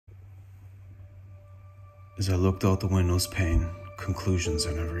As I looked out the window's pane, conclusions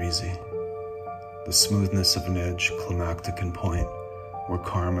are never easy. The smoothness of an edge, climactic in point, where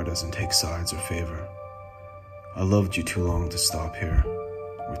karma doesn't take sides or favor. I loved you too long to stop here,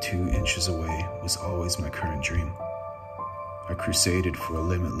 where 2 inches away was always my current dream. I crusaded for a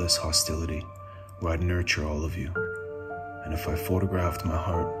limitless hostility, where I'd nurture all of you. And if I photographed my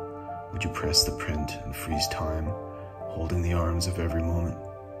heart, would you press the print and freeze time, holding the arms of every moment?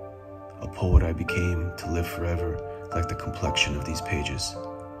 A poet I became to live forever like the complexion of these pages.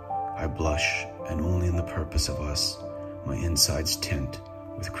 I blush, and only in the purpose of us, my insides tint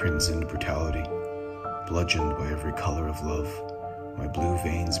with crimsoned brutality. Bludgeoned by every color of love, my blue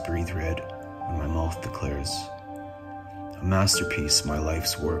veins breathe red when my mouth declares. A masterpiece, my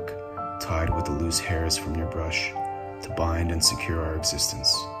life's work, tied with the loose hairs from your brush, to bind and secure our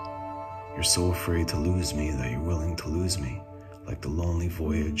existence. You're so afraid to lose me that you're willing to lose me, like the lonely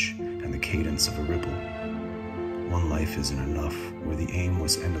voyage and the cadence of a ripple. One life isn't enough, where the aim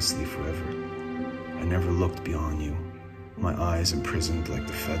was endlessly forever. I never looked beyond you, my eyes imprisoned like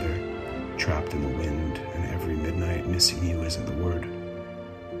the feather, trapped in the wind, and every midnight missing you isn't the word.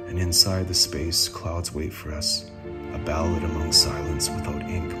 And inside the space, clouds wait for us, a ballad among silence without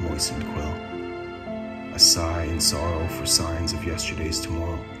ink-moistened quill. A sigh in sorrow for signs of yesterday's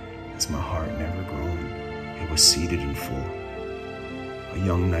tomorrow, as my heart never grown, it was seated in full. A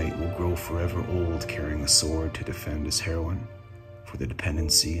young knight will grow forever old, carrying a sword to defend his heroine, for the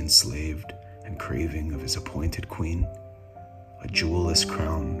dependency enslaved and craving of his appointed queen. A jewelless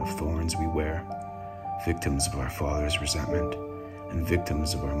crown of thorns we wear, victims of our father's resentment, and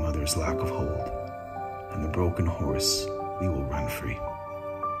victims of our mother's lack of hold. And the broken horse, we will run free.